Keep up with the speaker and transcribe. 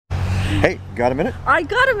Hey, got a minute? I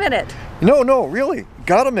got a minute. No, really.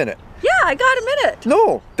 Got a minute. Yeah, I got a minute.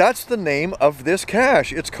 No, that's the name of this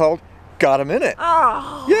cache. It's called Got a Minute.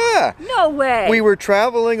 Oh. Yeah. No way. We were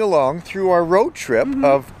traveling along through our road trip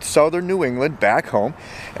of southern New England back home,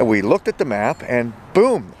 and we looked at the map, and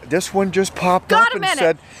boom, this one just popped up and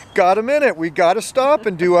said, got a minute. We got to stop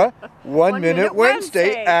and do a 1 Minute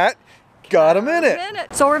Wednesday at Got a Minute.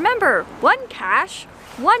 So remember, one cache,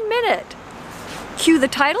 1 minute. Cue the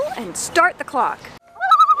title and start the clock.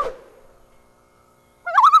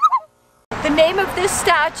 The name of this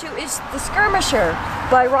statue is The Skirmisher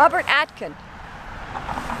by Robert Atkin.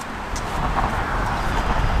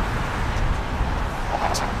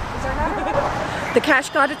 The cache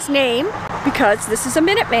got its name because this is a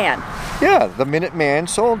Minuteman. Yeah, the Minuteman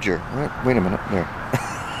soldier. Wait a minute, there.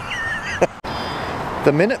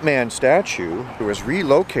 The Minuteman statue was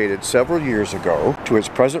relocated several years ago to its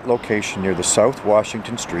present location near the South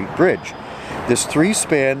Washington Street Bridge. This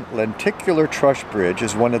 3-span lenticular truss bridge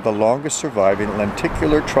is one of the longest surviving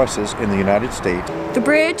lenticular trusses in the United States. The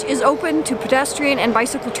bridge is open to pedestrian and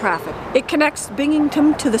bicycle traffic. It connects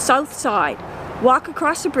Binghamton to the south side. Walk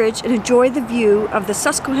across the bridge and enjoy the view of the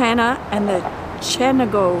Susquehanna and the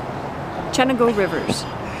Chenango rivers.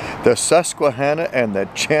 The Susquehanna and the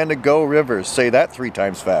Chenango rivers. Say that 3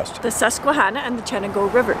 times fast. The Susquehanna and the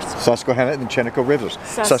Chenango rivers. Susquehanna and the Chenango rivers.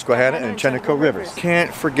 Susquehanna and Chenango rivers.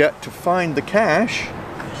 Can't forget to find the cache.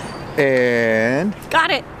 And...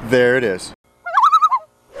 got it. There it is.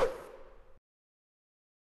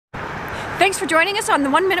 Thanks for joining us on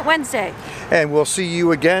the 1 Minute Wednesday. And we'll see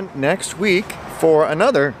you again next week for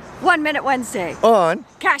another 1 Minute Wednesday on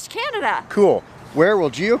Cache Canada. Cool. Where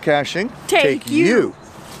will geocaching take you?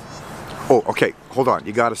 Oh, okay, hold on.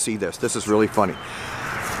 You got to see this. This is really funny.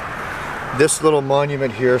 This little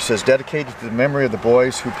monument here says dedicated to the memory of the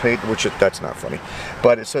boys who played, that's not funny,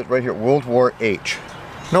 but it says right here, World War H.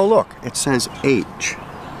 No, look, it says H.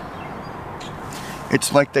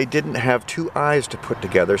 It's like they didn't have 2 I's to put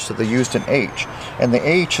together, so they used an H. And the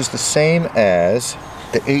H is the same as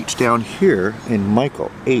the H down here in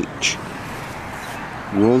Michael, H.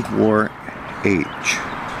 World War H.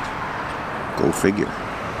 Go figure.